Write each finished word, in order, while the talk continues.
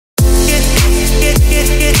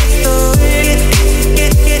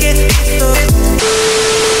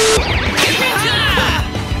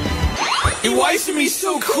He's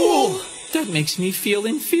so cool! That makes me feel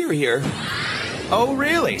inferior. Oh,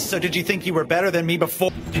 really? So did you think you were better than me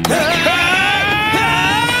before?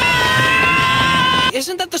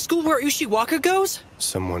 Isn't that the school where Ushiwaka goes?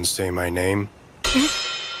 Someone say my name.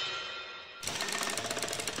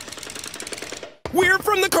 We're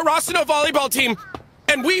from the Karasuno volleyball team,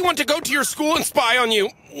 and we want to go to your school and spy on you.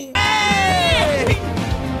 Hey!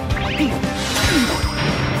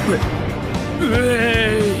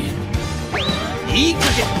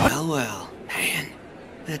 Well, man.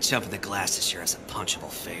 That chump in the glasses sure has a punchable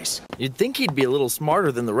face. You'd think he'd be a little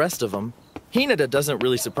smarter than the rest of them. Hinata doesn't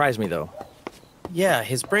really surprise me, though. Yeah,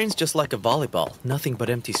 his brain's just like a volleyball. Nothing but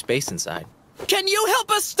empty space inside. Can you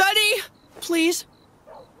help us study? Please?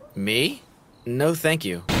 Me? No, thank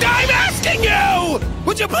you. I'm asking you!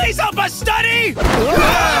 Would you please help us study?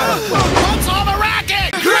 What's all the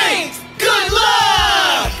racket? Great! Good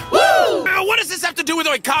luck! Woo! What does this have to do with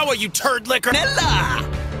Oikawa, you turd licker? Nella!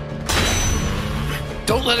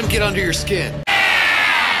 Don't let him get under your skin.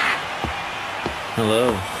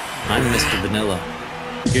 Hello, I'm Mr. Vanilla.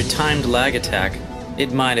 Your timed lag attack,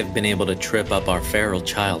 it might have been able to trip up our feral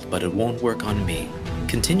child, but it won't work on me.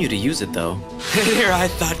 Continue to use it, though. Here, I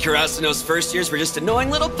thought Karasuno's first years were just annoying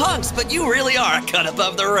little punks, but you really are a cut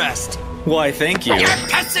above the rest. Why, thank you. You're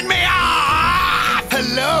pissing me off!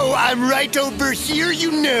 Hello, I'm right over here,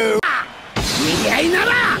 you know.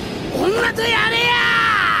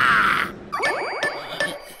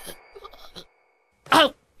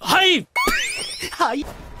 Hi! Hi!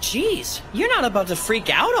 Jeez, you're not about to freak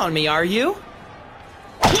out on me, are you?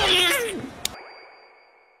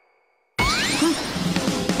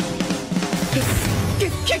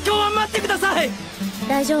 結婚は待ってください。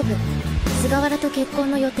大丈夫。菅原と結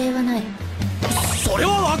婚の予定はない。それ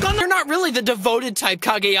はわかんない。You're not really the devoted type,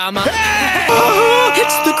 Kageyama.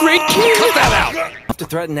 It's the great king. Cut that out! Have to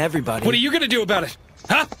threaten everybody. What are you gonna do about it?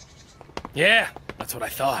 Huh? Yeah, that's what I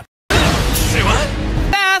thought. Say what?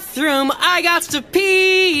 Bathroom, I got to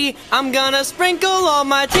pee. I'm gonna sprinkle all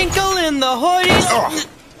my tinkle in the hoities.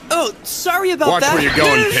 Oh, sorry about Watch that. where you're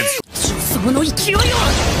going, kids. その勢いは。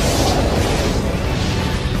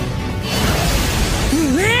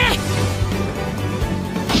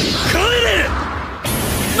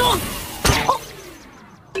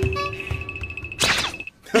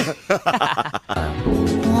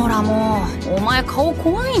ほらもう、お前顔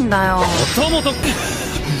怖いんだよ。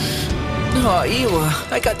Oh, ew,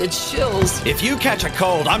 I got the chills. If you catch a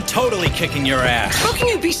cold, I'm totally kicking your ass. How can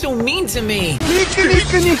you be so mean to me?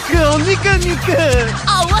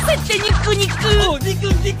 合わせて肉肉。お肉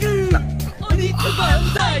肉。お肉万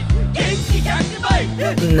歳。元気100倍。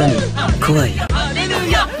何？怖い。ハレル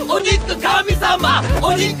ヤ。お肉神様。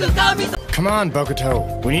お肉神様。 Come on,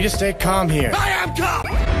 Bokuto. We need to stay calm here. I am calm!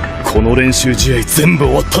 この練習試合全部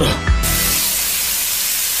終わったら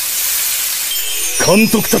監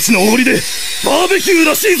督たちのおごりでバーベキュー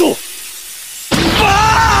らしいぞ。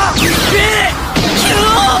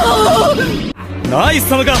ナイス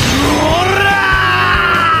様がいい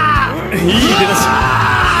出だし。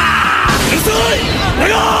うるさい。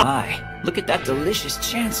Hi, look at that delicious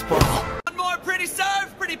chance ball. One more pretty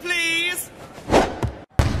serve, pretty please.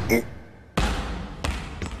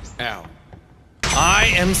 Ow.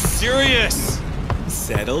 I am serious!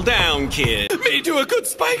 Settle down, kid. Me do a good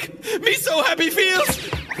spike! Me so happy feels!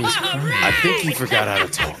 I think he forgot how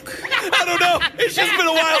to talk. I don't know! It's just been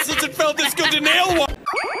a while since it felt this good to nail one!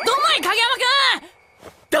 どんまい影山くん。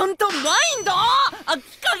どんとないんだ。あ、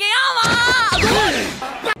影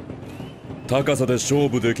山。高さで勝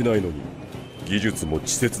負できないのに技術も稚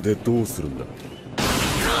拙でどうするんだ。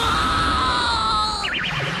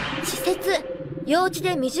稚拙。幼稚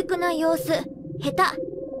で未熟な様子。下手。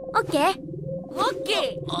オッケー。オッ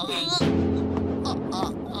ケー。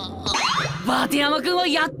バーテ山くんは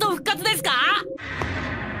やっと復活ですか？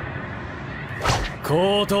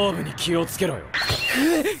後頭部に気をつけろよ。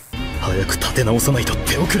早く立て直さないと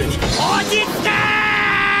手遅れに。落ち着け！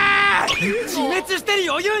自滅して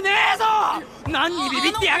る余裕ねえぞ！何にビビ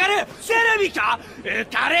ってやがる！テレビか！浮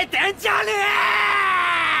かれてんじゃね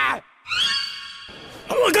え！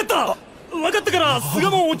分かった！分かったから菅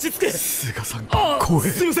も落ち着け。菅さん怖え。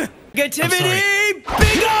すいません。Negativity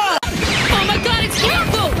bingo! Oh my god, it's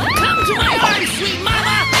beautiful! Come to my heart, sweet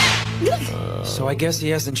mama! So I guess he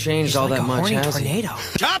hasn't changed all that much, has he?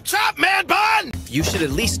 Chop chop, man bun! You should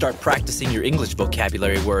at least start practicing your English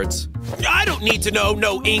vocabulary words. I don't need to know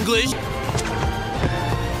no English!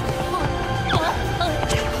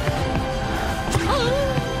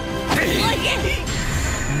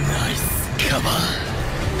 Nice cover.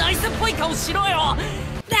 Nice っぽい顔しろよ。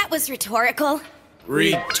That was rhetorical.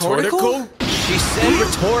 Rhetorical? She said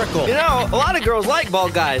rhetorical. You know, a lot of girls like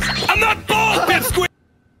bald guys. I'm not bald, pipsqueak!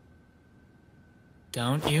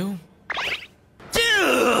 Don't you?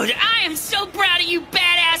 Dude, I am so proud of you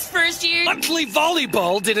badass first year. Monthly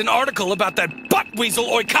Volleyball did an article about that butt weasel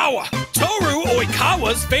Oikawa. Toru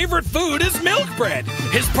Oikawa's favorite food is milk bread.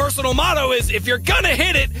 His personal motto is, if you're gonna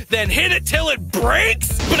hit it, then hit it till it breaks.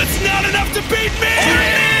 But it's not enough to beat me!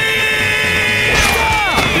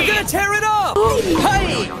 You're gonna tear it up!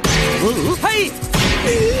 Hey! Hey!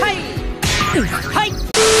 Hey!